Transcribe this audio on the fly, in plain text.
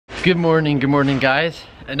Good morning guys.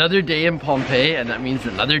 Another day in Pompeii, and that means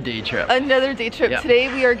another day trip. Another day trip. Yep.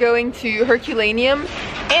 Today we are going to Herculaneum,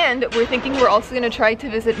 and we're thinking we're also going to try to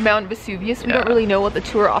visit Mount Vesuvius. We don't really know what the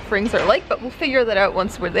tour offerings are like, but we'll figure that out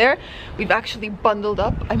once we're there. We've actually bundled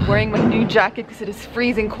up. I'm wearing my new jacket because it is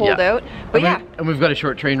freezing cold out. But and we've got a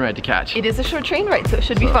short train ride to catch. It is a short train ride, so it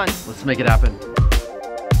should be fun. Let's make it happen.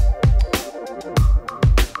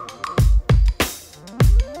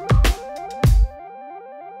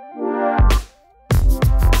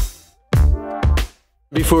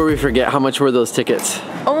 Before we forget, how much were those tickets?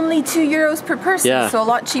 Only €2 per person, yeah. So a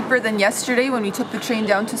lot cheaper than yesterday when we took the train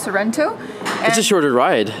down to Sorrento. And it's a shorter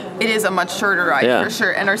ride. It is a much shorter ride, for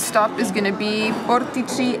sure. And our stop is going to be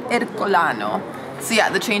Portici Ercolano. So yeah,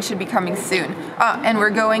 the train should be coming soon. And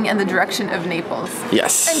we're going in the direction of Naples.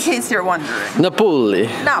 Yes. In case you're wondering. Napoli.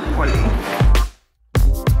 Napoli.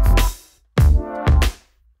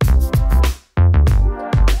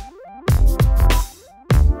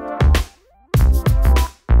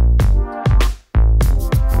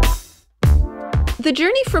 The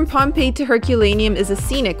journey from Pompeii to Herculaneum is a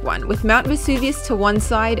scenic one, with Mount Vesuvius to one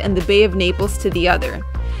side and the Bay of Naples to the other.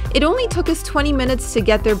 It only took us 20 minutes to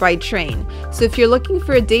get there by train, so if you're looking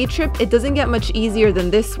for a day trip, it doesn't get much easier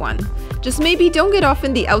than this one. Just maybe don't get off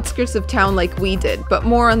in the outskirts of town like we did, but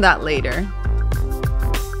more on that later.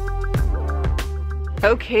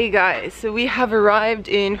 Okay guys, so we have arrived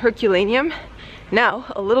in Herculaneum. Now,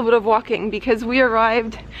 a little bit of walking because we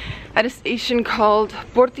arrived at a station called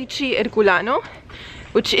Portici Ercolano,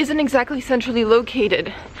 which isn't exactly centrally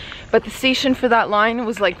located, but the station for that line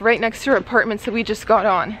was like right next to our apartments that we just got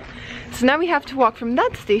on. So now we have to walk from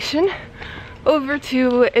that station over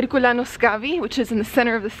to Ercolano Scavi, which is in the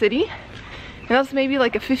center of the city. And that's maybe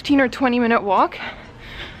like a 15 or 20 minute walk.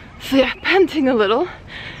 So yeah, panting a little,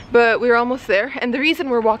 but we're almost there. And the reason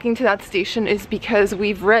we're walking to that station is because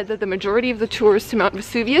we've read that the majority of the tours to Mount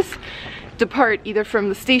Vesuvius depart either from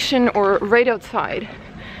the station or right outside.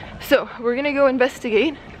 So we're gonna go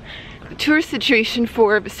investigate the tour situation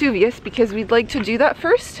for Vesuvius because we'd like to do that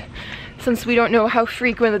first, since we don't know how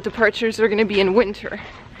frequent the departures are gonna be in winter.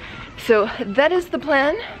 So that is the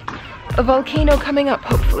plan. A volcano coming up,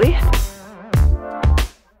 hopefully.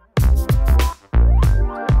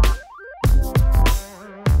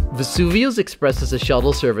 Vesuvio's Express is a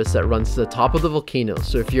shuttle service that runs to the top of the volcano,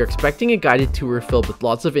 so if you're expecting a guided tour filled with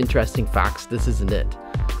lots of interesting facts, this isn't it.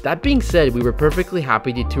 That being said, we were perfectly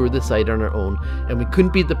happy to tour the site on our own, and we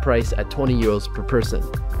couldn't beat the price at €20 per person.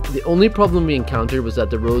 The only problem we encountered was that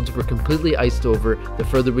the roads were completely iced over the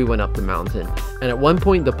further we went up the mountain, and at one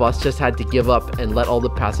point the bus just had to give up and let all the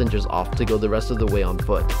passengers off to go the rest of the way on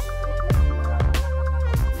foot.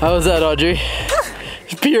 How was that, Audrey?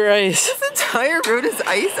 Pure ice. This entire road is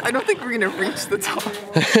ice. I don't think we're gonna reach the top.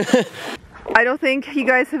 I don't think you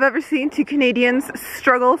guys have ever seen two Canadians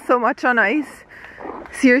struggle so much on ice.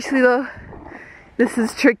 Seriously though, this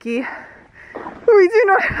is tricky. We do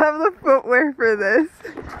not have the footwear for this.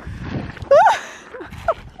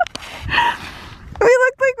 We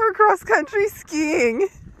look like we're cross-country skiing.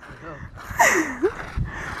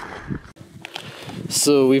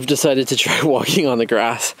 So we've decided to try walking on the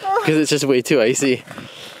grass because it's just way too icy.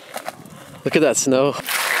 Look at that snow.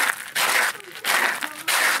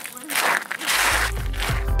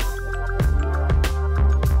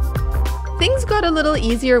 Things got a little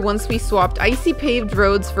easier once we swapped icy paved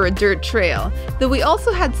roads for a dirt trail, though we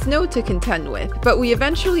also had snow to contend with, but we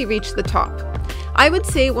eventually reached the top. I would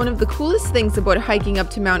say one of the coolest things about hiking up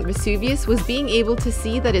to Mount Vesuvius was being able to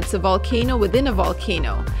see that it's a volcano within a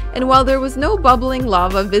volcano. And while there was no bubbling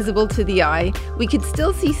lava visible to the eye, we could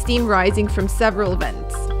still see steam rising from several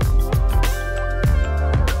vents.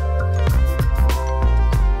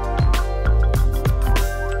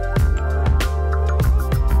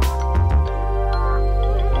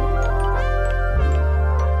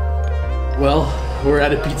 Well, we're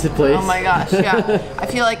at a pizza place. Oh my gosh, yeah. I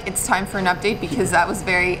feel like it's time for an update because that was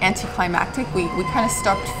very anticlimactic. We kind of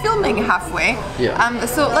stopped filming halfway. Yeah.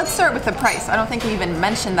 So let's start with the price. I don't think we even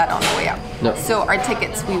mentioned that on the way up. No. So our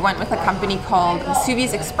tickets, we went with a company called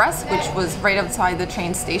Vesuvius Express, which was right outside the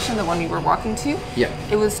train station, the one we were walking to. Yeah.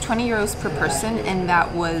 It was €20 per person, and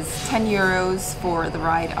that was €10 for the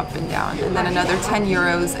ride up and down, and then another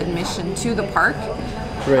 €10 admission to the park.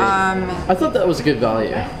 Right. I thought that was a good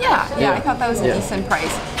value. Yeah, I thought that was a decent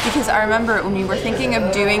price because I remember when we were thinking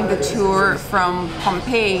of doing the tour from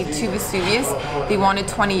Pompeii to Vesuvius, they wanted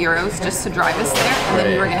 €20 just to drive us there, and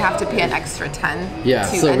then we were going to have to pay an extra 10 to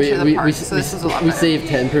enter the park. So this was a lot better. We saved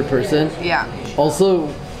 10 per person. Yeah. Also,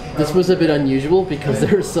 this was a bit unusual because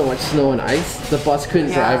there was so much snow and ice. The bus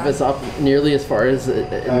couldn't drive us up nearly as far as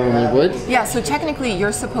it normally would. Yeah, so technically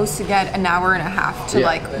you're supposed to get an hour and a half to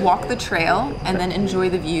like walk the trail and then enjoy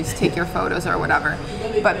the views, take your photos or whatever.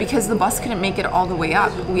 But because the bus couldn't make it all the way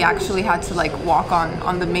up, we actually had to like walk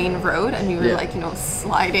on the main road, and we were like, you know,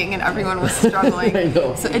 sliding, and everyone was struggling. I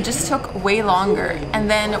know. So it just took way longer. And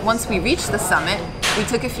then once we reached the summit, we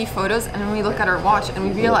took a few photos, and then we look at our watch and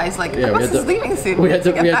we realized like the bus is leaving soon. We had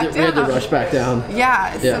to rush back down.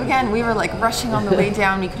 Yeah, so again, we were like rushing on the way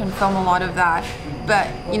down. We couldn't film a lot of that. But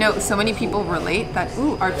you know, so many people relate that,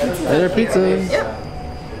 ooh, our pizzas And our pizzas. Yeah.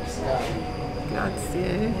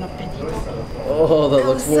 Grazie. Oh, that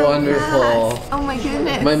looks so wonderful. fast. Oh my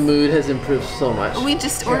goodness. My mood has improved so much. We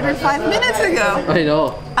just ordered 5 minutes ago. I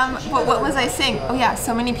know. But what was I saying? Oh yeah,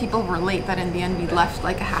 so many people relate that in the end we left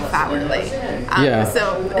like a half hour late.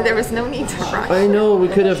 So there was no need to rush. I know, we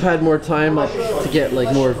could have had more time up to get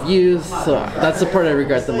like more views. So that's the part I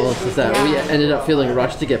regret the most, is that we ended up feeling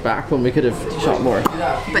rushed to get back when we could have shot more.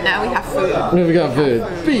 But now we have food. We got food.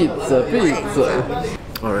 Pizza, pizza.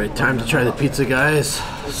 All right, time to try the pizza, guys.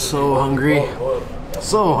 So hungry.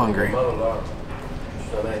 So hungry.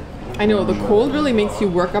 I know, the cold really makes you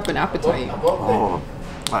work up an appetite. Oh,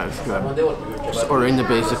 that is good. Just ordering the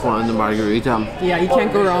basic one, the margarita. Yeah, you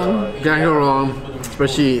can't go wrong. Can't go wrong,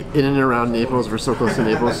 especially in and around Naples. We're so close to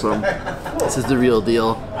Naples, so this is the real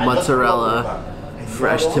deal. Mozzarella,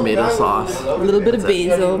 fresh tomato sauce. A little bit of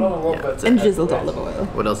basil, and drizzled olive oil.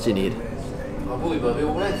 What else do you need?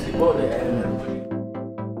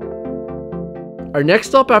 Our next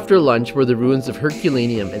stop after lunch were the ruins of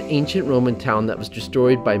Herculaneum, an ancient Roman town that was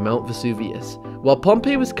destroyed by Mount Vesuvius. While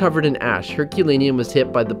Pompeii was covered in ash, Herculaneum was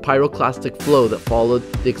hit by the pyroclastic flow that followed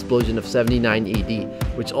the explosion of 79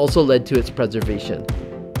 AD, which also led to its preservation.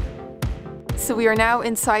 So we are now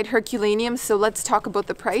inside Herculaneum, so let's talk about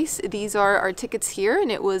the price. These are our tickets here,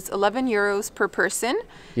 and it was 11 euros per person.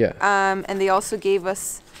 Yeah. And they also gave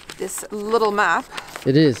us this little map.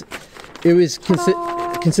 It is. It was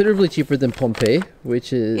considerably cheaper than Pompeii,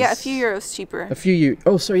 which is... Yeah, a few euros cheaper. A few euros.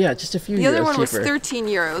 Oh, sorry, yeah, just a few euros cheaper. The other one was 13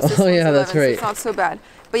 euros. This oh, yeah, 11, that's right. So it's not so bad.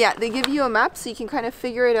 But yeah, they give you a map so you can kind of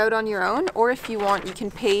figure it out on your own, or if you want, you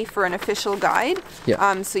can pay for an official guide.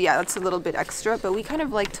 Yeah. So yeah, that's a little bit extra, but we kind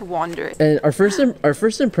of like to wander. And our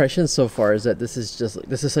first impression so far is that this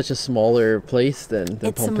is such a smaller place than Pompeii.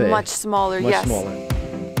 It's much smaller, yes. Much smaller.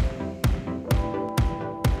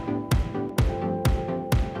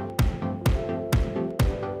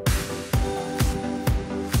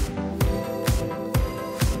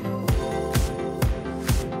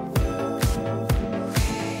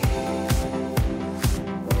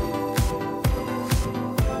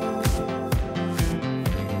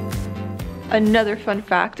 Another fun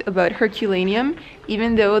fact about Herculaneum,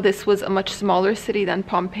 even though this was a much smaller city than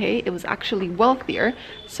Pompeii, it was actually wealthier.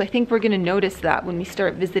 So I think we're going to notice that when we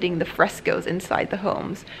start visiting the frescoes inside the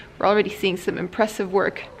homes. We're already seeing some impressive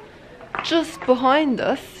work just behind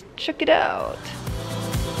us. Check it out.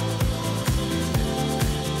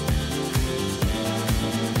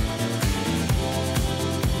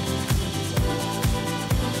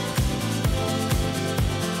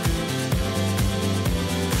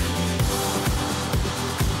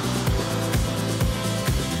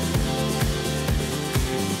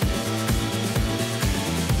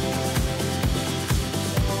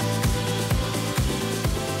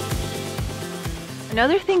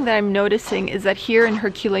 Another thing that I'm noticing is that here in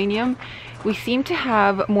Herculaneum, we seem to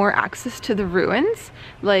have more access to the ruins.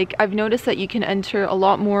 Like, I've noticed that you can enter a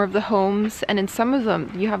lot more of the homes, and in some of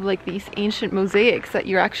them you have like these ancient mosaics that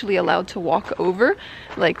you're actually allowed to walk over.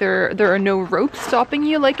 Like there are no ropes stopping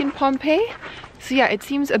you like in Pompeii. So yeah, it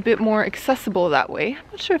seems a bit more accessible that way.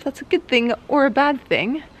 I'm not sure if that's a good thing or a bad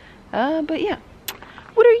thing, but yeah.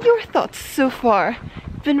 What are your thoughts so far?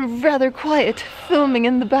 Been rather quiet filming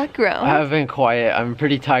in the background. I have been quiet. I'm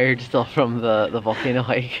pretty tired still from the volcano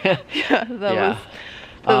hike. Yeah, that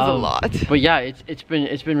was a lot. But yeah, it's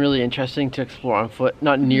been really interesting to explore on foot.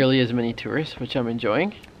 Not nearly as many tourists, which I'm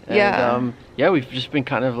enjoying. And, yeah, we've just been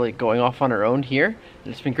kind of like going off on our own here.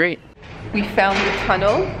 And it's been great. We found the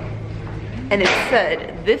tunnel, and it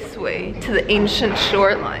said this way to the ancient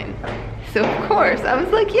shoreline. So of course, I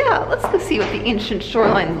was like, yeah, let's go see what the ancient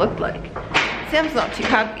shoreline looked like. Sam's not too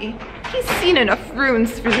happy. He's seen enough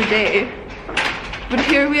ruins for the day. But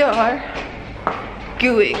here we are,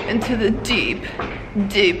 going into the deep,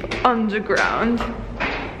 deep underground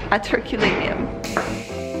at Herculaneum.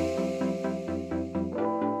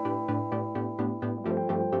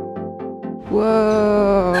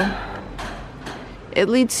 Whoa. It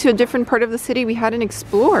leads to a different part of the city we hadn't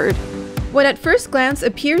explored. What at first glance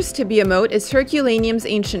appears to be a moat is Herculaneum's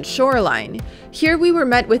ancient shoreline. Here we were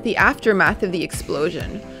met with the aftermath of the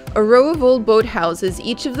explosion. A row of old boathouses,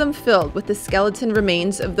 each of them filled with the skeleton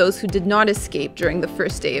remains of those who did not escape during the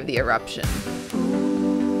first day of the eruption.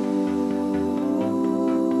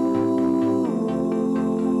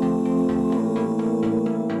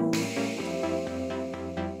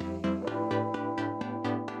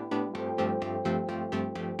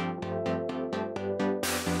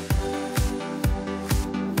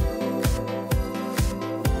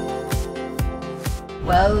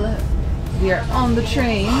 Well, we are on the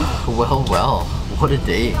train. Well, what a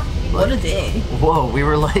day. What a day. Whoa, we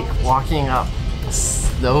were like walking up a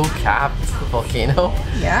snow-capped volcano.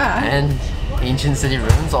 Yeah. And ancient city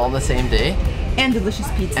ruins all in the same day. And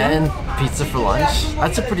delicious pizza. And pizza for lunch.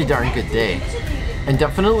 That's a pretty darn good day. And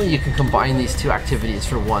definitely you can combine these two activities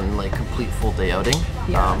for one like complete full day outing.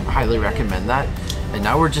 Yeah. Highly recommend that. And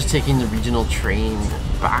now we're just taking the regional train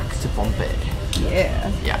back to Pompeii.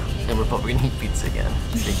 Yeah. Yeah, and we're probably gonna eat pizza again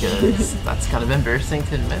because that's kind of embarrassing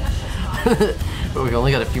to admit. But we've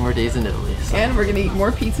only got a few more days in Italy. So. And we're gonna eat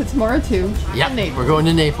more pizza tomorrow too. Yeah, we're going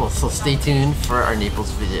to Naples, so stay tuned for our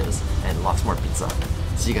Naples videos and lots more pizza.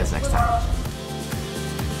 See you guys next time.